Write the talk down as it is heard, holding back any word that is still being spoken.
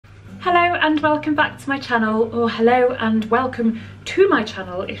and welcome back to my channel, or hello and welcome to my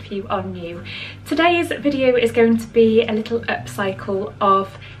channel if you are new. Today's video is going to be a little upcycle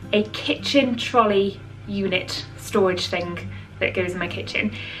of a kitchen trolley unit storage thing that goes in my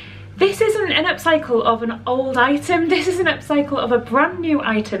kitchen. This isn't an upcycle of an old item, this is an upcycle of a brand new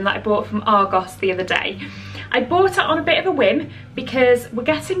item that I bought from Argos the other day. I bought it on a bit of a whim because we're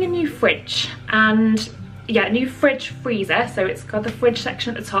getting a new fridge, and yeah, new fridge freezer, so it's got the fridge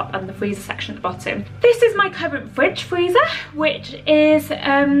section at the top and the freezer section at the bottom. This is my current fridge freezer, which is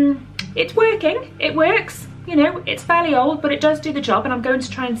it's working, it works, you know, it's fairly old, but it does do the job, and I'm going to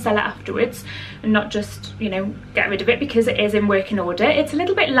try and sell it afterwards and not just, you know, get rid of it because it is in working order. It's a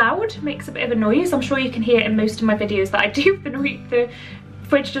little bit loud, makes a bit of a noise. I'm sure you can hear in most of my videos that I do the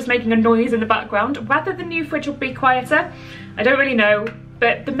fridge just making a noise in the background. Whether the new fridge will be quieter, I don't really know,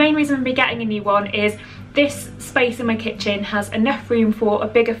 but the main reason for me getting a new one is this space in my kitchen has enough room for a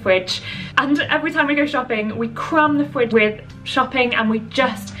bigger fridge, and every time we go shopping we cram the fridge with shopping and we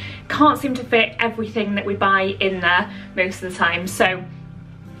just can't seem to fit everything that we buy in there most of the time. So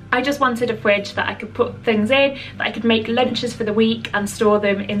I just wanted a fridge that I could put things in, that I could make lunches for the week and store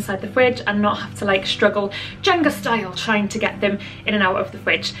them inside the fridge and not have to like struggle Jenga style trying to get them in and out of the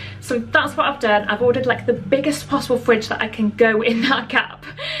fridge. So that's what I've done. I've ordered like the biggest possible fridge that I can go in that gap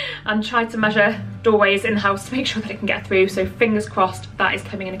and tried to measure doorways in the house to make sure that it can get through. So fingers crossed that is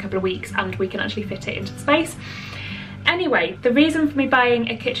coming in a couple of weeks and we can actually fit it into the space. Anyway, the reason for me buying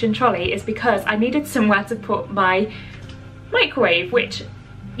a kitchen trolley is because I needed somewhere to put my microwave, which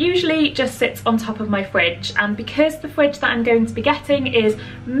usually just sits on top of my fridge, and because the fridge that I'm going to be getting is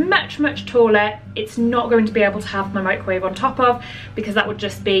much taller, it's not going to be able to have my microwave on top of, because that would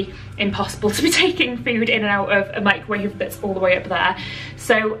just be impossible to be taking food in and out of a microwave that's all the way up there.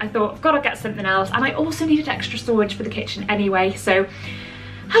 So I thought I've got to get something else, and I also needed extra storage for the kitchen anyway. So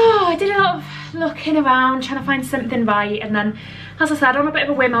I did a lot of looking around trying to find something right, and then as I said, on a bit of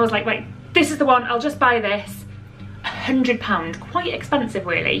a whim I was like, right, this is the one, I'll just buy this. £100, quite expensive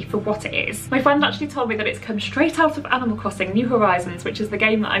really for what it is. My friend actually told me that it's come straight out of Animal Crossing New Horizons, which is the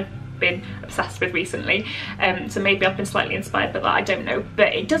game that I've been obsessed with recently, so maybe I've been slightly inspired by that, I don't know,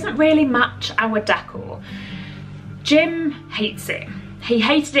 but it doesn't really match our decor. Jim hates it. He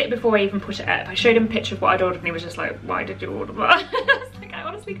hated it before I even put it up. I showed him a picture of what I'd ordered and he was just like, why did you order that? I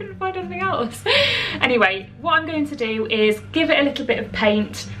honestly couldn't find anything else. Anyway, what I'm going to do is give it a little bit of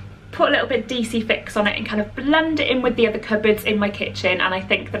paint, put a little bit of DC Fix on it and kind of blend it in with the other cupboards in my kitchen, and I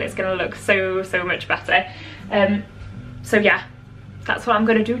think that it's going to look so much better. So yeah, that's what I'm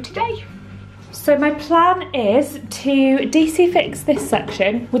going to do today. So my plan is to DC Fix this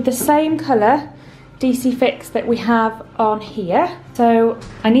section with the same colour DC Fix that we have on here. So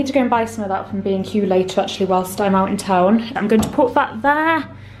I need to go and buy some of that from B&Q later actually whilst I'm out in town. I'm going to put that there,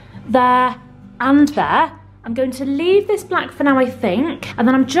 there and there. I'm going to leave this black for now, I think, and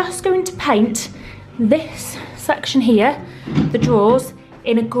then I'm just going to paint this section here, the drawers,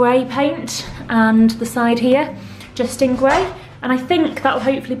 in a grey paint, and the side here just in grey, and I think that'll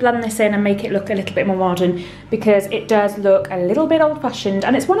hopefully blend this in and make it look a little bit more modern, because it does look a little bit old-fashioned,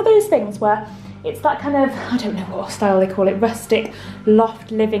 and it's one of those things where it's that kind of, I don't know what style they call it, rustic loft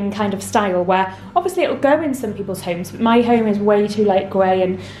living kind of style, where obviously it'll go in some people's homes, but my home is way too like grey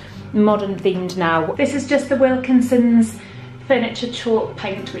and modern themed now. This is just the Wilkinson's furniture chalk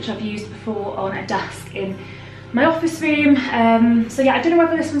paint, which I've used before on a desk in my office room. So yeah, I don't know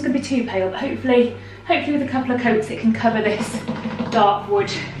whether this one's going to be too pale, but hopefully with a couple of coats it can cover this dark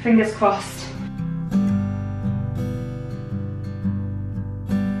wood, fingers crossed.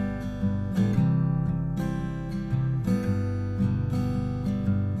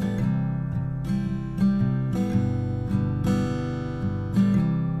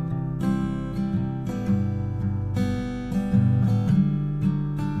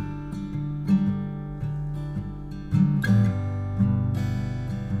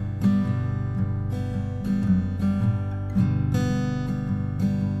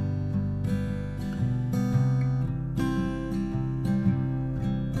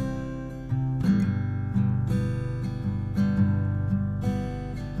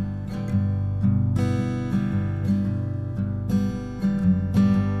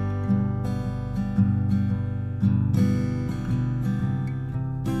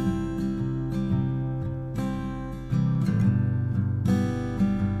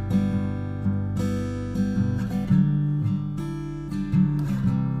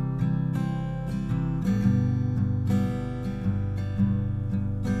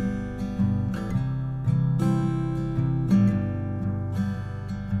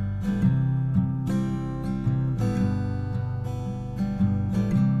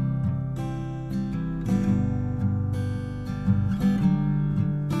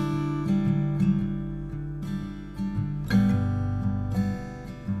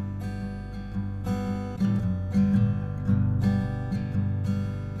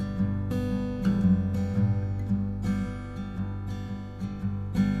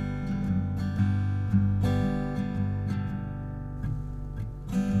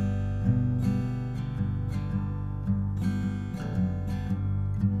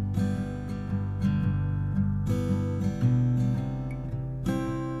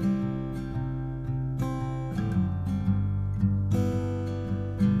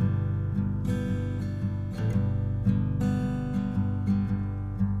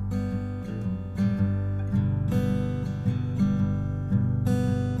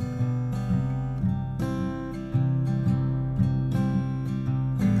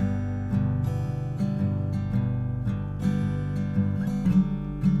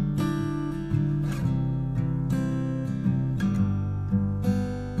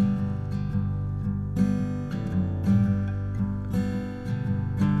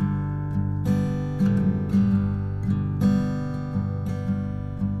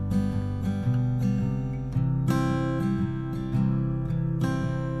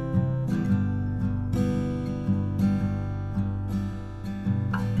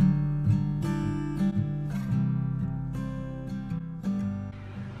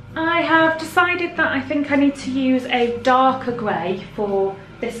 I have decided that I think I need to use a darker grey for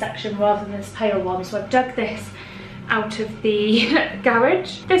this section rather than this pale one, so I've dug this out of the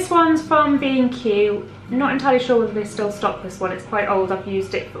garage. This one's from B&Q. Not entirely sure whether they still stock this one. It's quite old. I've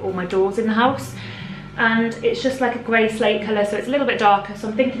used it for all my doors in the house, and it's just like a grey slate colour, so it's a little bit darker. So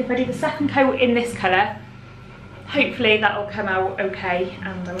I'm thinking if I do the second coat in this colour, hopefully that'll come out okay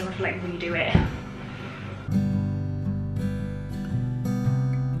and I won't have to like redo it.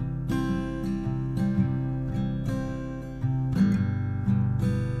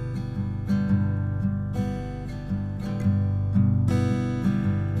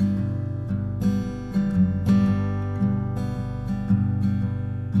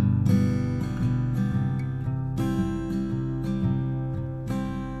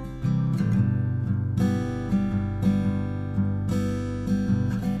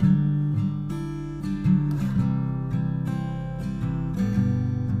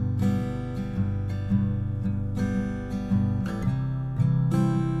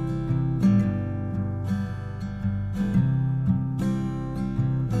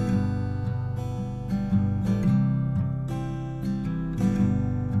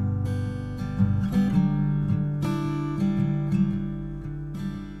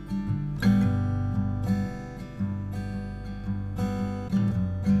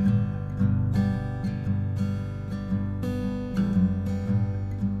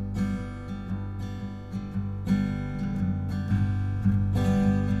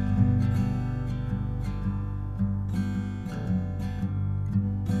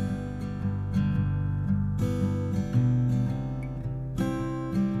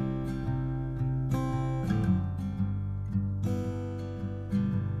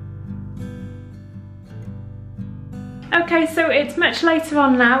 Okay, so it's much later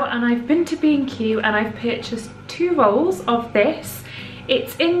on now and I've been to B&Q and I've purchased 2 rolls of this.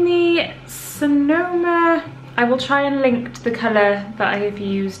 It's in the Sonoma. I will try and link to the colour that I have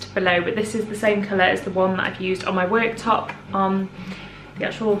used below, but this is the same colour as the one that I've used on my worktop on the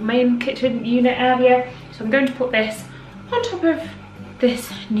actual main kitchen unit area. So I'm going to put this on top of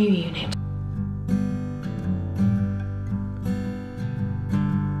this new unit.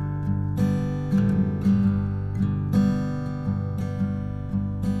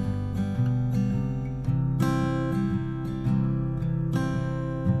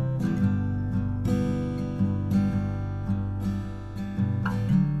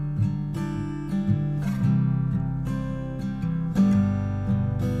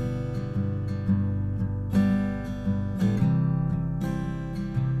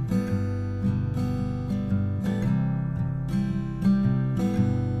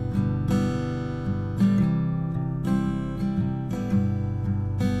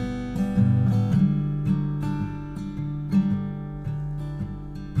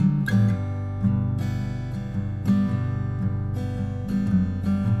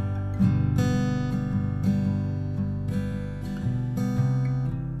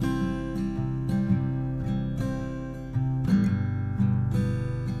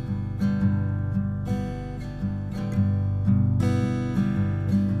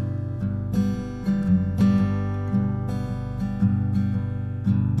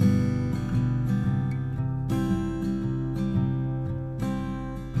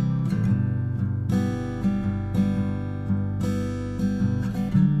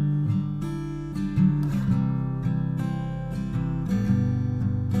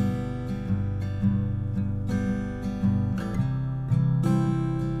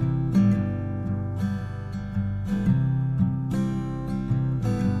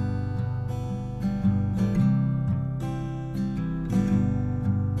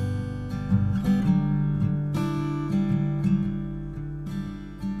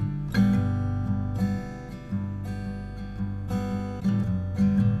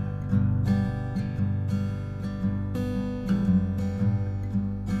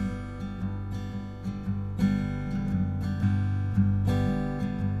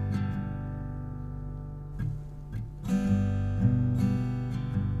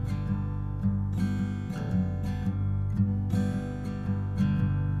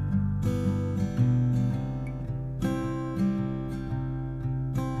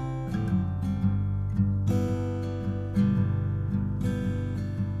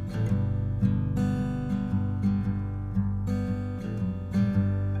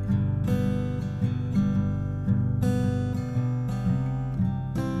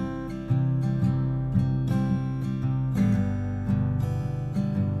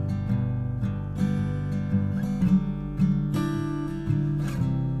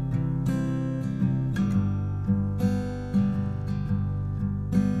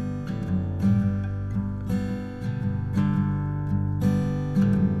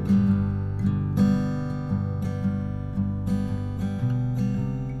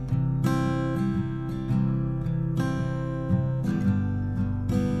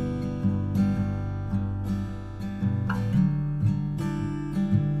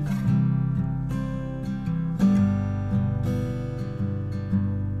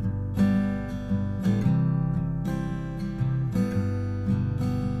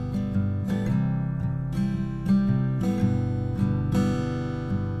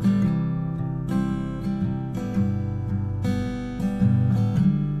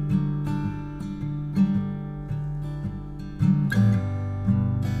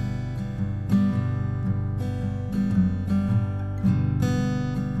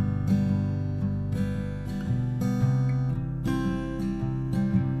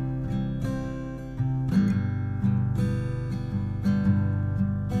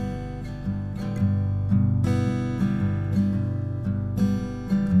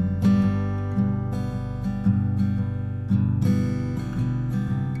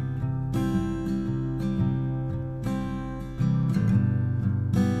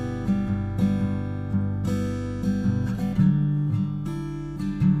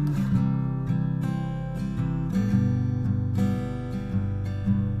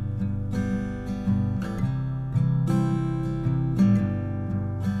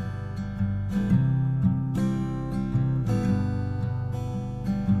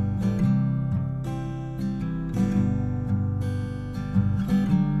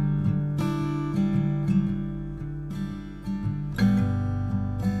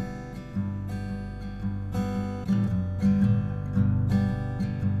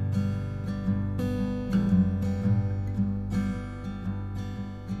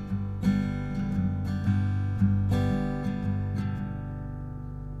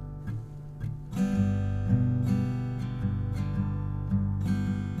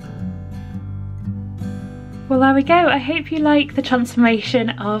 Well, there we go. I hope you like the transformation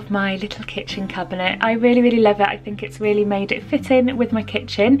of my little kitchen cabinet. I really love it. I think it's really made it fit in with my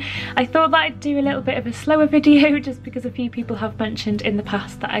kitchen. I thought that I'd do a little bit of a slower video just because a few people have mentioned in the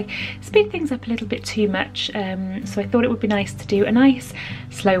past that I speed things up a little bit too much. So I thought it would be nice to do a nice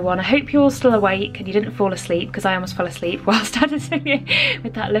slow one. I hope you're all still awake and you didn't fall asleep, because I almost fell asleep whilst editing it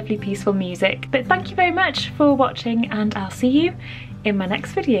with that lovely peaceful music. But thank you very much for watching, and I'll see you in my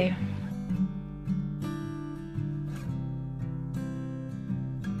next video.